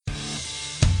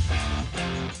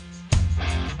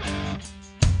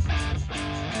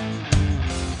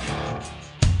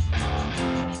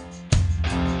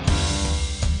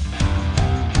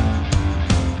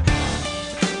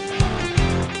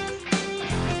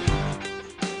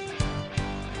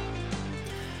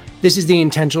This is the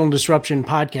Intentional Disruption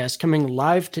podcast coming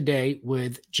live today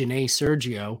with Janae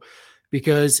Sergio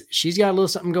because she's got a little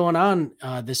something going on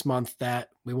this month that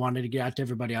we wanted to get out to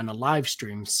everybody on a live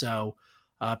stream. So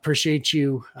appreciate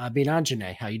you being on,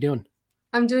 Janae. How you doing?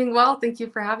 I'm doing well. Thank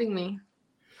you for having me.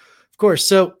 Of course.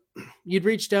 So you'd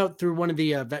reached out through one of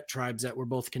the vet tribes that we're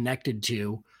both connected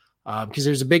to because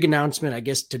there's a big announcement. I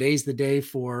guess today's the day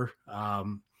for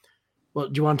well,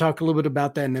 do you want to talk a little bit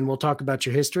about that, and then we'll talk about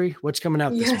your history? What's coming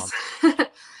out this month?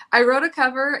 I wrote a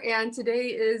cover, and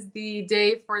today is the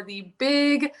day for the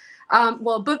big,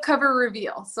 book cover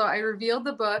reveal. So I revealed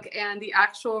the book, and the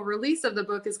actual release of the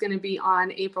book is going to be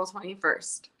on April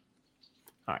 21st.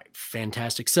 All right,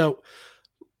 fantastic. So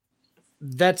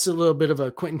that's a little bit of a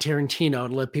Quentin Tarantino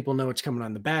to let people know what's coming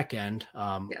on the back end.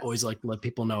 Yes. Always like to let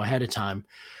people know ahead of time.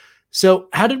 So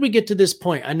how did we get to this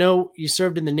point? I know you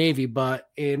served in the Navy, but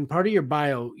in part of your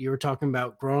bio, you were talking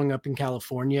about growing up in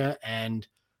California and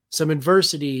some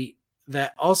adversity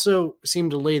that also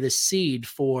seemed to lay the seed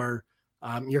for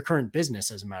your current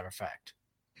business, as a matter of fact.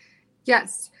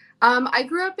 Yes. I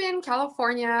grew up in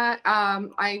California.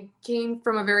 I came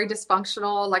from a very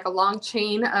dysfunctional, like a long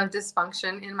chain of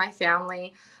dysfunction in my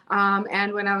family.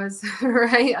 And when I was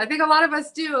right, I think a lot of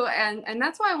us do. And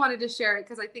that's why I wanted to share it,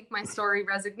 because I think my story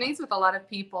resonates with a lot of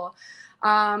people.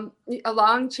 A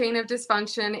long chain of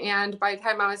dysfunction. And by the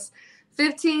time I was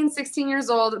 15, 16 years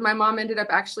old, my mom ended up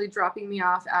actually dropping me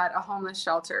off at a homeless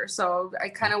shelter. So I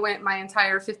kind of went my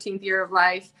entire 15th year of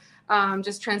life,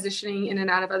 just transitioning in and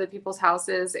out of other people's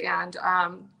houses. And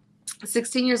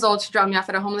 16 years old, she dropped me off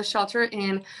at a homeless shelter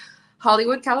in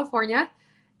Hollywood, California.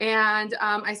 And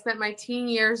I spent my teen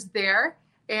years there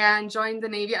and joined the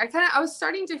Navy. I was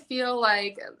starting to feel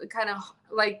like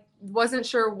wasn't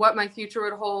sure what my future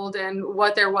would hold and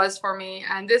what there was for me.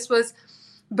 And this was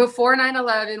before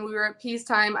 9/11. We were at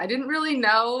peacetime. I didn't really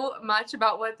know much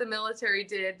about what the military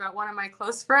did, but one of my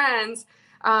close friends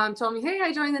told me, hey,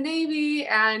 I joined the Navy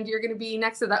and you're going to be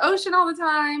next to the ocean all the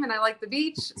time. And I like the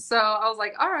beach. So I was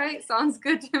like, all right, sounds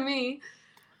good to me.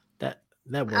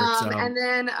 That works. And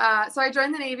then, so I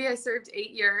joined the Navy. I served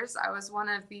 8 years. I was one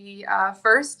of the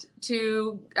first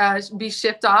to be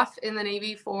shipped off in the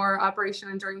Navy for Operation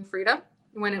Enduring Freedom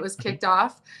when it was kicked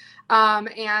off.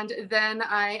 And then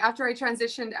after I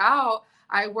transitioned out,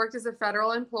 I worked as a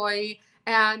federal employee.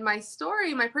 And my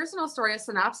personal story, a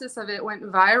synopsis of it, went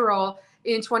viral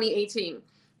in 2018.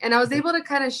 And I was able to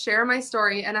kind of share my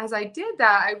story. And as I did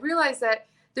that, I realized that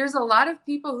there's a lot of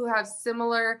people who have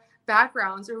similar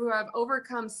backgrounds or who have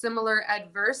overcome similar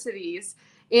adversities,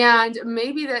 and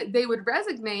maybe that they would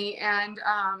resonate, and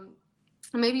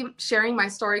maybe sharing my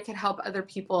story could help other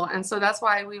people. And so that's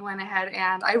why we went ahead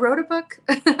and I wrote a book.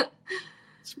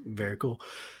 It's very cool.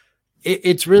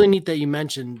 It's really neat that you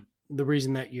mentioned the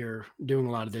reason that you're doing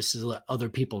a lot of this is to let other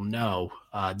people know.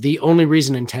 The only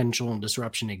reason Intentional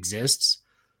Disruption exists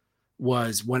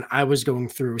was when I was going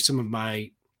through some of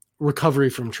my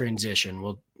recovery from transition.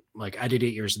 Well, like I did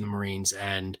 8 years in the Marines,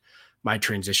 and my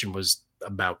transition was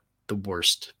about the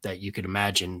worst that you could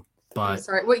imagine. But I'm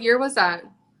sorry, what year was that?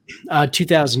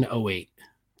 2008.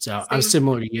 So same. I was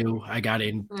similar to you. I got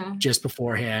in just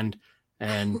beforehand,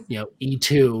 and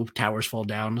E2 towers fall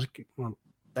down. Well,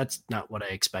 that's not what I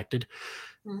expected.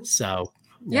 So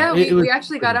we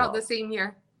actually got out the same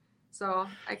year, so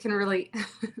I can relate.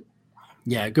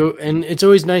 Yeah, and it's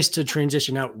always nice to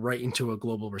transition out right into a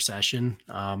global recession.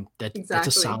 That's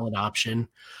a solid option.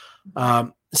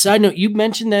 Side note, you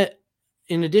mentioned that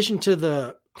in addition to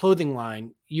the clothing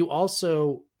line, you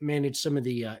also manage some of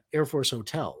the Air Force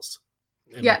hotels.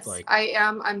 Yes, I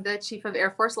am. I'm the chief of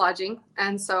Air Force Lodging,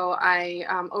 and so I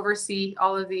oversee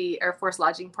all of the Air Force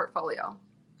Lodging portfolio.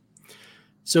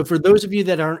 So for those of you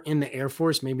that aren't in the Air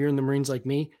Force, maybe you're in the Marines like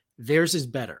me, theirs is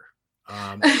better.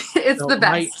 It's the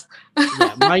best.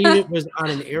 My unit was on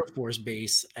an Air Force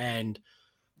base, and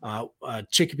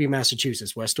Chicopee,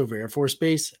 Massachusetts, Westover Air Force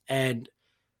Base. And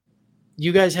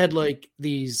you guys had like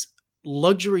these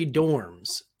luxury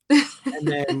dorms and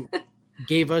then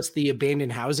gave us the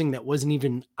abandoned housing that wasn't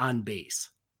even on base.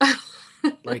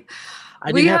 Like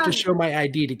I didn't have to show my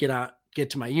ID to get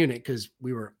to my unit because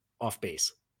we were off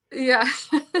base. Yeah.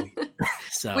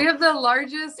 So we have the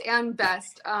largest and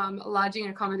best lodging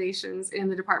accommodations in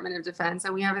the Department of Defense,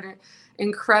 and we have an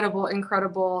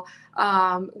incredible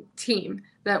team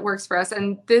that works for us.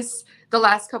 And the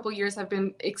last couple of years have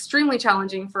been extremely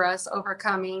challenging for us,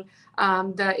 overcoming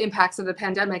the impacts of the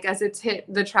pandemic as it's hit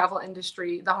the travel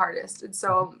industry the hardest. And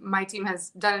so my team has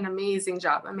done an amazing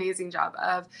job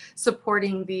of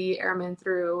supporting the airmen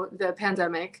through the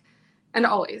pandemic, and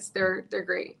always they're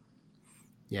great.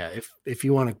 Yeah, if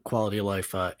you want a quality of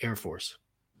life, Air Force.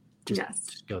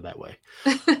 just go that way.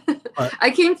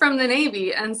 I came from the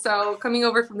Navy, and so coming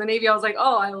over from the Navy, I was like,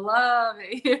 oh, I love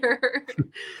it here.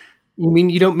 You mean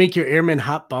you don't make your airmen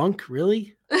hot bunk,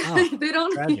 really? Oh, they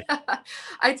don't. Yeah.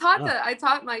 I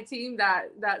taught my team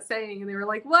that saying, and they were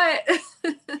like, "What?"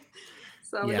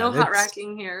 So no hot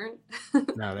racking here.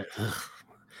 No,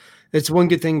 that's one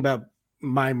good thing about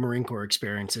my Marine Corps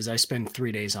experience is I spent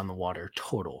 3 days on the water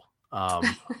total.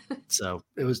 So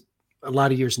it was a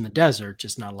lot of years in the desert,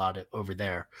 just not a lot over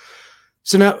there.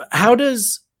 So now, how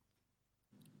does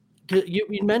you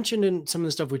mentioned in some of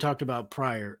the stuff we talked about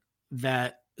prior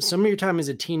that some of your time as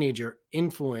a teenager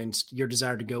influenced your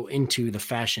desire to go into the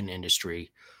fashion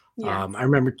industry. Yeah. I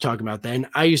remember talking about that. And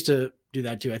I used to do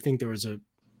that too. I think there was a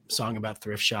song about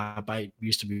thrift shop. I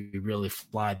used to be really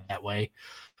fly that way.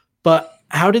 But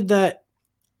how did that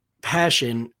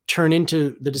passion turn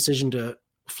into the decision to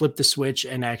flip the switch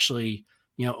and actually,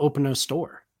 open a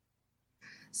store?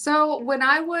 So when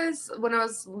I was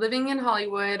living in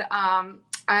Hollywood,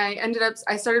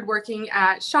 I started working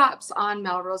at shops on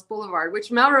Melrose Boulevard,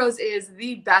 which Melrose is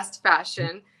the best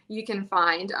fashion you can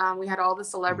find. We had all the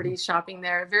celebrities shopping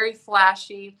there, very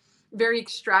flashy, very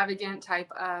extravagant type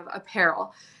of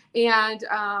apparel. And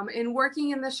in working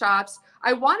in the shops,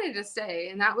 I wanted to stay,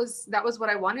 and that was what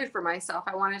I wanted for myself.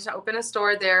 I wanted to open a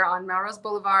store there on Melrose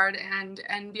Boulevard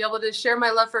and be able to share my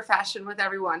love for fashion with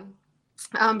everyone.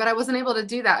 But I wasn't able to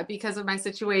do that because of my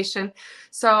situation.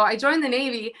 So I joined the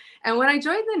Navy. And when I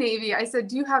joined the Navy, I said,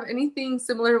 do you have anything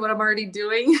similar to what I'm already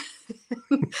doing?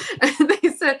 And they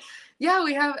said, yeah,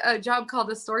 we have a job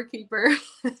called a storekeeper.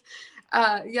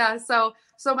 Yeah. So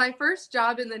my first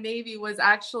job in the Navy was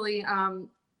actually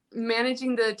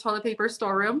managing the toilet paper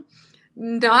storeroom.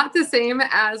 Not the same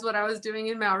as what I was doing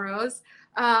in Melrose.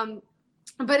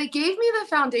 But it gave me the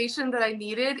foundation that I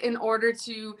needed in order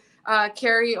to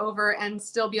carry over and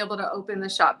still be able to open the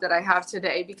shop that I have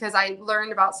today, because I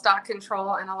learned about stock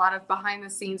control and a lot of behind the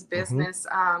scenes business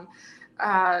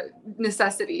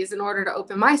necessities in order to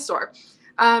open my store.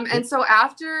 And so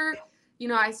after,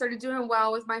 I started doing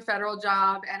well with my federal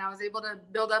job, and I was able to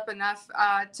build up enough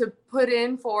to put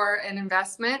in for an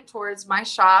investment towards my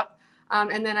shop.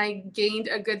 And then I gained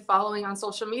a good following on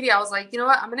social media. I was like, you know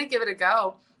what, I'm going to give it a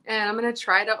go. And I'm going to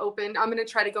try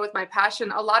to go with my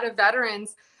passion. A lot of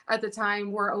veterans at the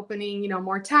time were opening,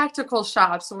 more tactical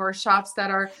shops or shops that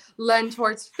are lend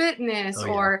towards fitness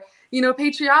or,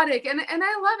 patriotic. And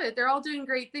I love it. They're all doing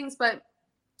great things, but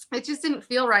it just didn't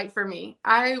feel right for me.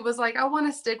 I was like, I want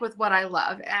to stick with what I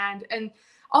love. And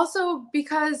also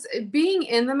because being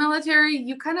in the military,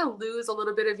 you kind of lose a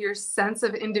little bit of your sense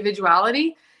of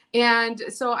individuality. And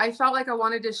so I felt like I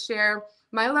wanted to share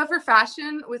my love for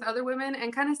fashion with other women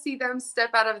and kind of see them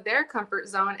step out of their comfort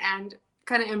zone and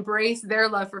kind of embrace their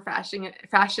love for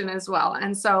fashion as well.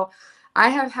 And so I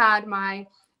have had my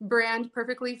brand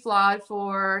Perfectly Flawed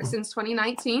since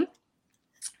 2019.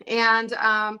 And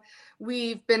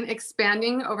we've been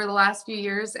expanding over the last few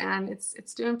years, and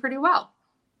it's doing pretty well.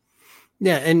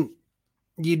 Yeah. And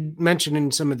you mentioned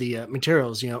in some of the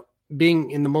materials,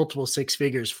 being in the multiple six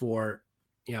figures for,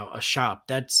 a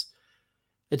shop,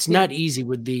 it's not easy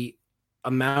with the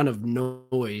amount of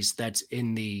noise that's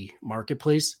in the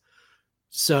marketplace.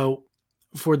 So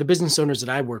for the business owners that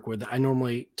I work with, I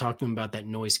normally talk to them about that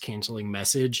noise canceling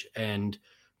message and,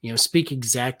 speak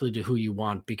exactly to who you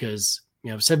want, because,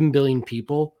 7 billion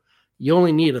people, you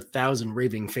only need 1,000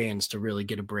 raving fans to really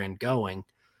get a brand going.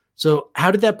 So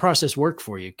how did that process work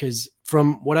for you? Because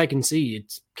from what I can see,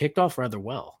 it's kicked off rather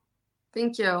well.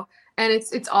 Thank you. And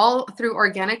it's all through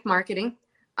organic marketing.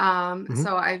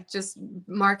 So I've just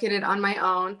marketed on my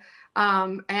own.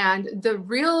 And the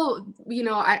real,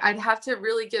 I'd have to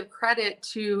really give credit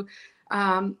to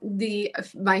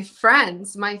my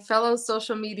friends, my fellow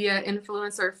social media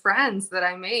influencer friends that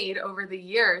I made over the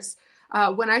years.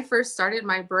 When I first started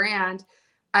my brand,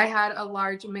 I had a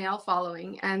large male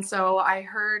following. And so I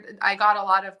got a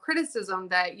lot of criticism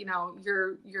that,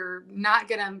 you're not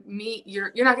going to be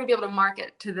able to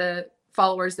market to the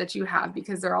followers that you have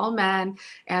because they're all men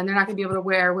and they're not going to be able to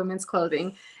wear women's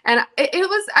clothing. And I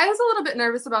was a little bit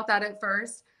nervous about that at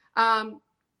first.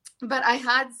 But I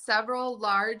had several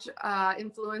large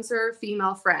influencer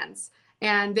female friends,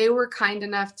 and they were kind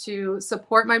enough to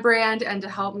support my brand and to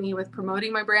help me with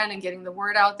promoting my brand and getting the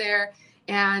word out there.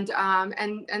 And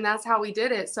that's how we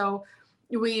did it. So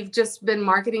we've just been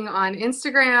marketing on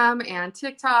Instagram and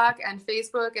TikTok and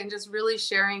Facebook and just really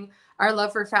sharing our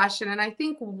love for fashion. And I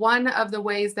think one of the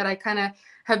ways that I kind of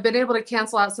have been able to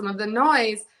cancel out some of the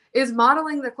noise is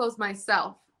modeling the clothes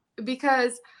myself,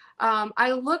 because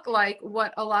I look like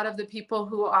what a lot of the people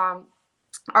who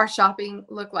our shopping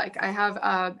look like. I have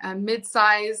a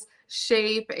mid-size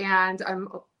shape, and I'm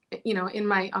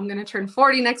I'm going to turn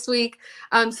 40 next week.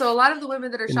 So a lot of the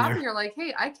women that are shopping are like,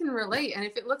 hey, I can relate. And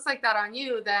if it looks like that on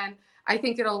you, then I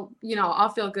think it'll, I'll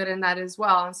feel good in that as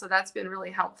well. And so that's been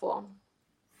really helpful.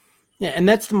 Yeah. And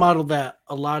that's the model that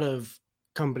a lot of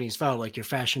companies follow, like your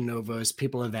Fashion Novas,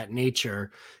 people of that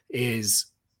nature, is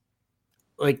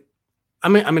like,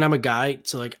 I'm a guy.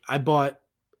 So like I bought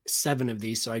 7 of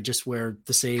these. So I just wear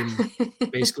the same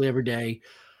basically every day.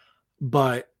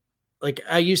 But like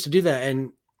I used to do that.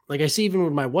 And like I see even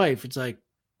with my wife, it's like,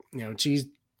 she's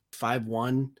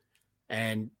 5'1",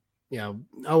 and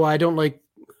I don't like,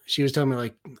 she was telling me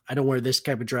like, I don't wear this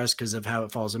type of dress because of how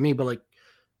it falls on me. But like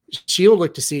she'll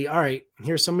look to see, all right,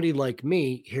 here's somebody like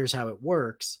me, here's how it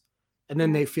works. And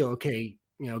then they feel okay,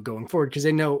 going forward, because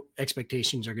they know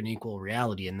expectations are going to equal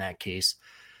reality in that case.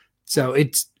 So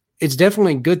it's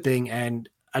definitely a good thing. And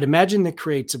I'd imagine that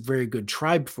creates a very good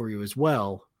tribe for you as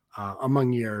well,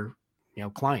 among your,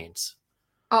 clients.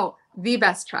 Oh, the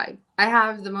best tribe. I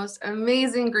have the most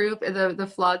amazing group,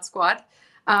 the Flawed Squad.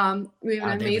 We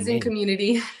have an amazing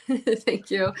community. Thank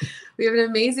you. We have an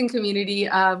amazing community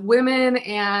of women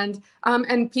and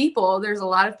people. There's a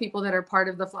lot of people that are part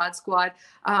of the Flawed Squad.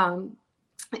 A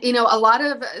lot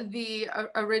of the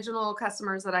original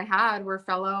customers that I had were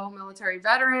fellow military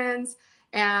veterans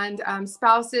and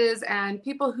spouses and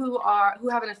people who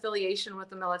have an affiliation with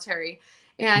the military.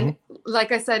 And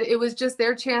like I said, it was just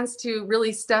their chance to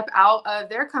really step out of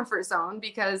their comfort zone,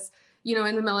 because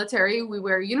in the military, we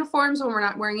wear uniforms. When we're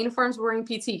not wearing uniforms, we're wearing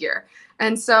PT gear.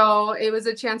 And so it was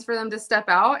a chance for them to step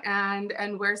out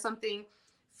and wear something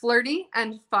flirty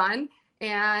and fun.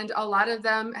 And a lot of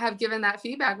them have given that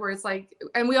feedback where it's like,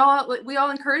 and we all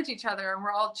encourage each other, and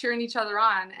we're all cheering each other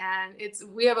on. And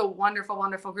we have a wonderful,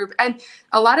 wonderful group. And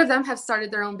a lot of them have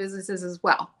started their own businesses as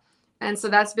well. And so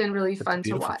that's been really fun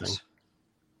to watch.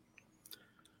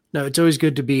 No, it's always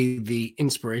good to be the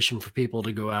inspiration for people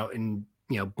to go out and,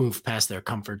 move past their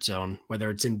comfort zone, whether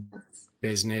it's in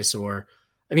business or,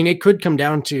 it could come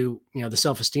down to, the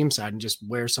self-esteem side, and just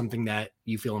wear something that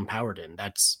you feel empowered in.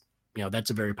 That's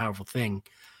a very powerful thing.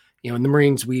 In the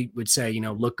Marines, we would say,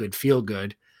 look good, feel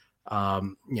good.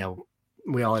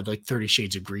 We all had like 30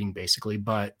 shades of green basically,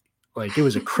 but like it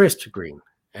was a crisp green,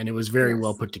 and it was very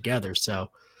well put together.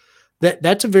 So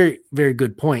that's a very, very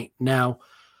good point. Now,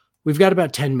 we've got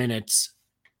about 10 minutes.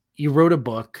 You wrote a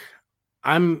book.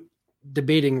 I'm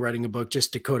debating writing a book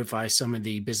just to codify some of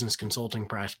the business consulting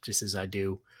practices I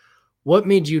do. What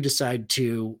made you decide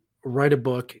to write a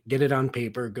book, get it on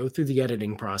paper, go through the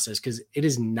editing process? Because it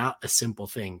is not a simple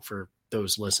thing for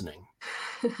those listening.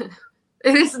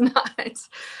 It is not.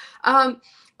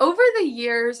 Over the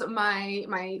years, my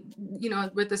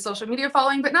with the social media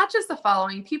following, but not just the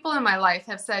following, people in my life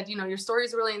have said, your story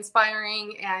is really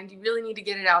inspiring and you really need to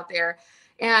get it out there.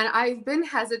 And I've been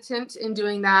hesitant in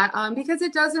doing that because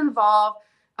it does involve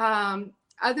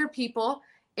other people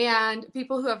and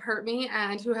people who have hurt me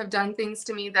and who have done things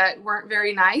to me that weren't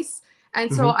very nice.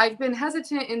 And so I've been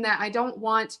hesitant in that I don't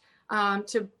want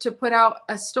to put out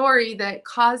a story that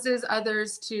causes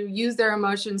others to use their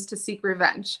emotions to seek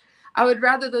revenge. I would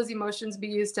rather those emotions be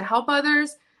used to help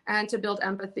others and to build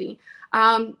empathy.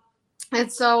 And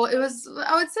so it was,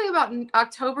 I would say about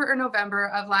October or November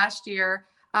of last year,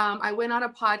 I went on a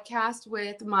podcast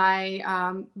with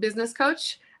my business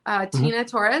coach, Tina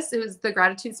Torres, who's the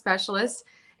gratitude specialist.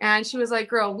 And she was like,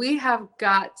 girl, we have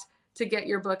got to get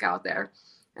your book out there.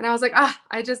 And I was like,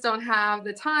 I just don't have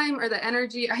the time or the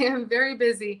energy. I am very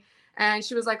busy. And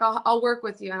she was like, I'll work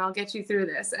with you and I'll get you through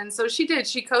this. And so she did.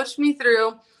 She coached me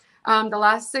through the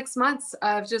last 6 months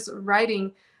of just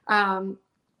writing. Sorry,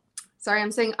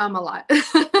 I'm saying a lot.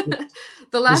 The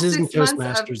last this isn't 6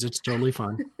 months Toastmasters. It's totally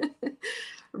fun.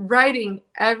 Writing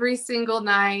every single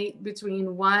night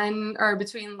between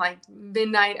like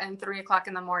midnight and 3 o'clock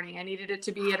in the morning. I needed it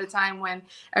to be at a time when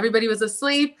everybody was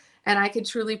asleep and I could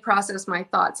truly process my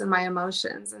thoughts and my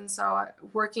emotions. And so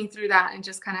working through that and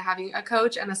just kind of having a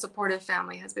coach and a supportive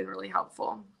family has been really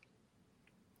helpful.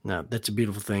 No, that's a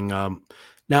beautiful thing. Now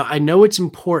I know it's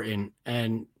important,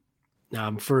 and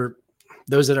for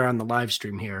those that are on the live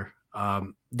stream here,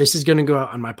 this is going to go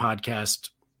out on my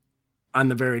podcast on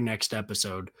the very next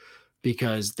episode,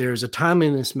 because there's a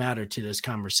timeliness matter to this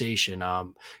conversation.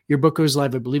 Your book goes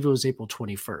live, I believe it was April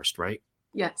 21st, right?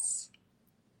 Yes.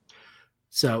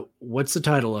 So what's the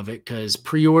title of it? Because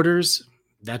pre-orders,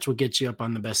 that's what gets you up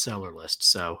on the bestseller list.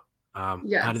 So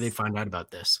yes. How do they find out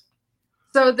about this?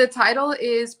 So the title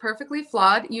is Perfectly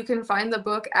Flawed. You can find the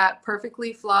book at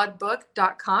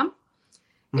perfectlyflawedbook.com.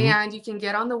 And you can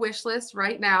get on the wish list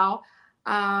right now.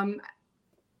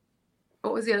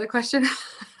 What was the other question?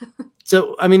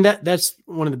 So, I mean, that's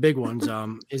one of the big ones.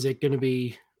 Is it going to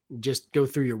be just go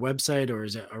through your website, or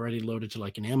is it already loaded to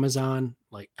like an Amazon?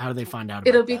 Like, how do they find out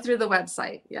It'll about be that? through the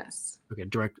website. Yes. Okay,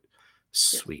 direct. Yeah.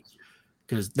 Sweet.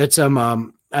 Because that's I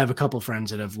have a couple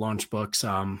friends that have launched books.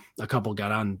 A couple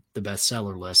got on the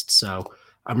bestseller list. So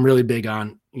I'm really big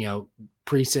on,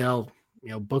 pre-sale.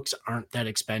 Books aren't that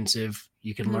expensive.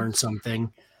 You can learn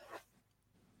something.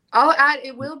 I'll add,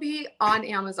 it will be on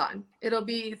Amazon. It'll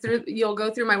be through, you'll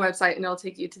go through my website and it'll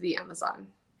take you to the Amazon.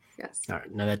 Yes. All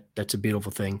right. No, that's a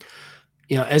beautiful thing.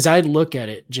 As I look at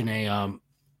it, Janae,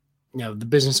 the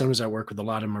business owners I work with, a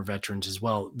lot of them are veterans as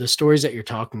well. The stories that you're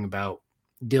talking about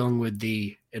dealing with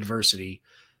the adversity,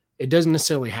 it doesn't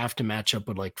necessarily have to match up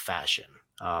with like fashion.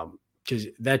 Because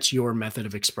that's your method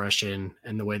of expression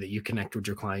and the way that you connect with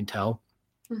your clientele.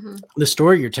 Mm-hmm. The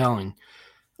story you're telling,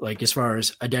 like as far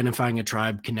as identifying a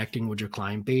tribe, connecting with your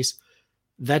client base,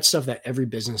 that's stuff that every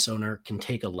business owner can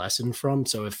take a lesson from.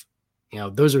 So if,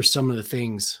 those are some of the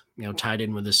things, tied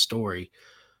in with this story,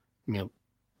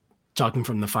 talking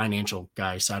from the financial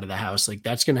guy side of the house, like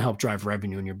that's going to help drive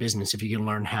revenue in your business if you can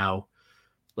learn how,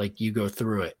 like you go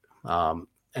through it. And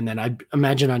then I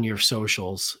imagine on your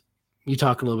socials, you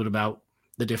talk a little bit about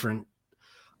the different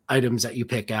items that you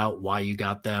pick out, why you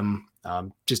got them.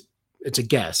 Just it's a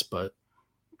guess, but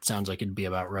it sounds like it'd be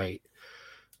about right.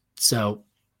 So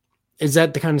is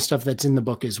that the kind of stuff that's in the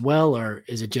book as well, or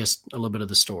is it just a little bit of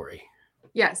the story?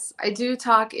 Yes, I do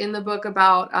talk in the book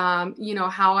about,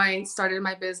 how I started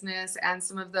my business and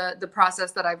some of the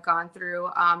process that I've gone through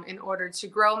in order to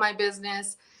grow my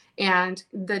business and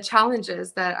the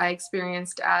challenges that I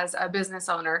experienced as a business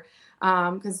owner.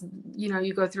 Because,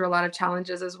 you go through a lot of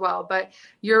challenges as well. But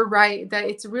you're right that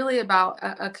it's really about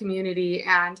a community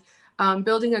and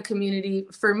building a community.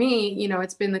 For me,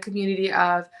 it's been the community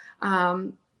of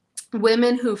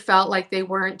women who felt like they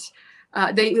weren't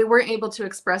able to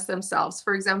express themselves.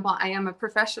 For example, I am a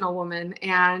professional woman,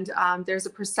 and there's a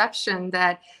perception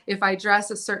that if I dress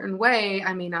a certain way,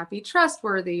 I may not be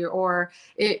trustworthy, or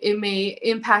it may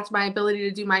impact my ability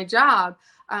to do my job.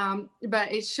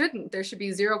 But it shouldn't. There should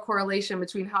be zero correlation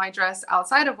between how I dress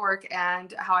outside of work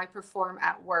and how I perform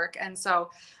at work. And so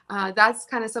that's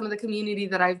kind of some of the community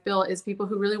that I've built, is people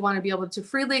who really want to be able to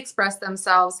freely express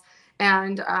themselves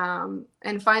and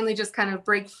finally just kind of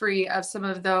break free of some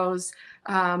of those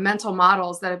mental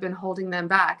models that have been holding them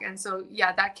back. And so,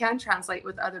 yeah, that can translate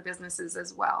with other businesses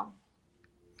as well.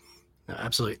 No,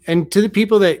 absolutely. And to the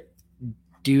people that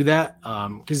do that,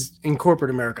 because in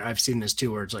corporate America, I've seen this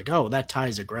too, where it's like, oh, that tie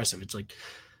is aggressive. It's like,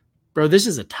 bro, this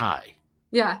is a tie.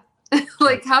 Yeah.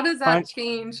 Like, how does that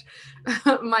change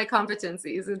my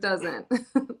competencies? It doesn't.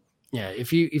 Yeah,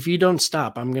 if you don't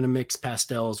stop, I'm gonna mix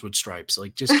pastels with stripes.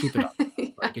 Like, just keep it up. Yeah.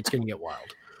 Like, it's gonna get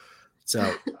wild.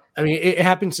 So, I mean, it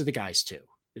happens to the guys too.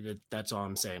 That's all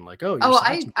I'm saying. Like,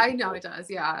 I know it does.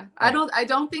 Yeah, right. I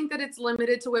don't think that it's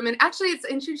limited to women. Actually, it's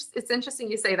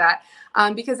interesting you say that,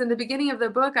 because in the beginning of the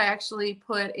book, I actually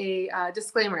put a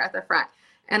disclaimer at the front,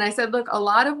 and I said, look, a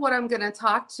lot of what I'm going to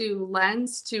talk to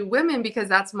lends to women because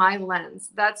that's my lens.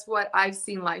 That's what I've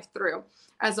seen life through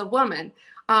as a woman.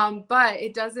 But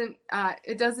it doesn't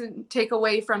take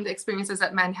away from the experiences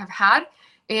that men have had.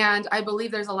 And I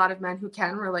believe there's a lot of men who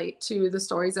can relate to the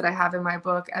stories that I have in my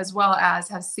book, as well as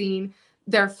have seen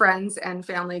their friends and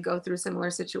family go through similar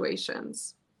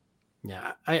situations.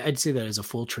 Yeah, I'd say that as a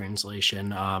full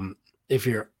translation. If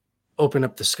you're open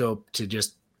up the scope to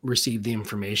just receive the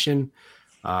information,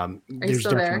 there's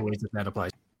different ways that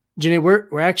applies. Janae,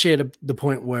 we're actually at the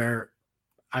point where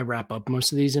I wrap up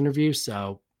most of these interviews.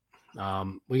 So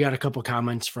we got a couple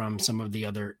comments from some of the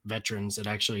other veterans that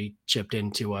actually chipped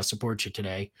in to support you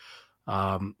today.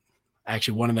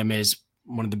 Actually, one of them is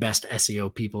one of the best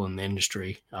SEO people in the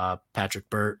industry, Patrick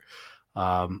Burt.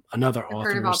 Another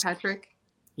author. Heard about Patrick?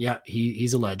 Yeah,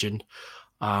 he's a legend.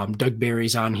 Doug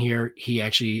Barry's on here. He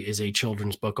actually is a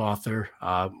children's book author.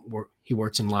 He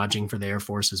works in lodging for the Air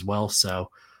Force as well. So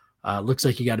looks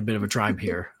like you got a bit of a tribe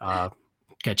here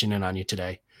catching in on you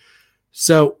today.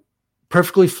 So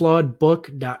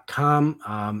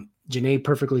perfectlyflawedbook.com. Janae,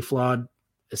 Perfectly Flawed,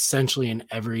 essentially in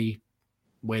every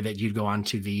way that you'd go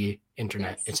onto the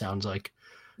internet, yes. It sounds like.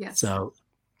 Yes. So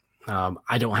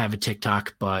I don't have a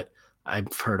TikTok, but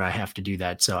I've heard I have to do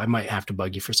that. So I might have to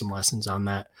bug you for some lessons on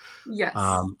that. Yes.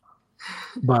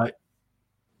 But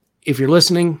if you're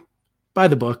listening, buy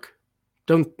the book.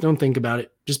 Don't think about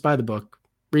it. Just buy the book,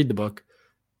 read the book,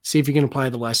 see if you can apply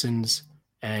the lessons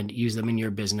and use them in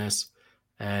your business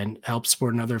and help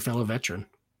support another fellow veteran.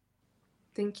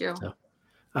 Thank you. So,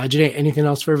 Janae, anything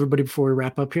else for everybody before we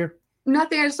wrap up here?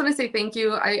 Nothing. I just want to say thank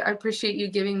you. I appreciate you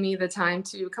giving me the time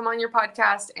to come on your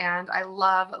podcast. And I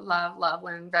love, love, love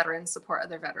when veterans support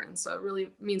other veterans. So it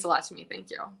really means a lot to me. Thank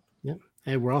you. Yep.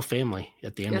 Hey, we're all family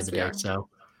at the end Yes, of the we day. are. So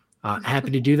happy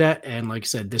to do that. And like I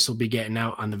said, this will be getting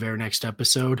out on the very next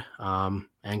episode. And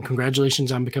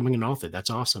congratulations on becoming an author. That's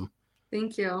awesome.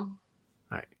 Thank you. All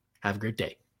right. Have a great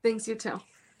day. Thanks, you too.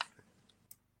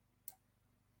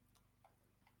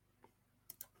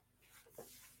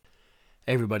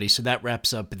 Hey everybody, so that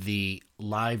wraps up the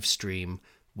live stream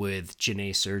with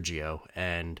Janae Sergio,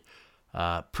 and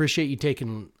appreciate you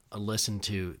taking a listen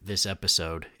to this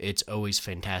episode. It's always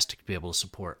fantastic to be able to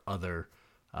support other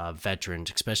veterans,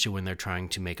 especially when they're trying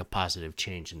to make a positive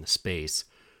change in the space.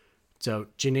 So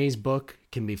Janae's book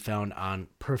can be found on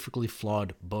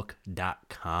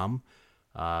perfectlyflawedbook.com.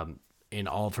 In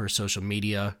all of her social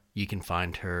media, you can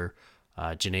find her,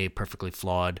 Janae Perfectly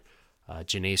Flawed,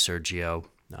 Janae Sergio.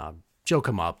 She'll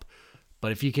come up,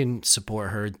 but if you can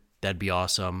support her, that'd be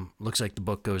awesome. Looks like the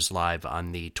book goes live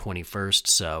on the 21st,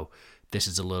 so this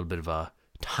is a little bit of a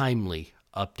timely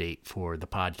update for the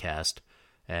podcast,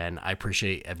 and I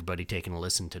appreciate everybody taking a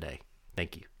listen today.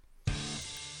 Thank you.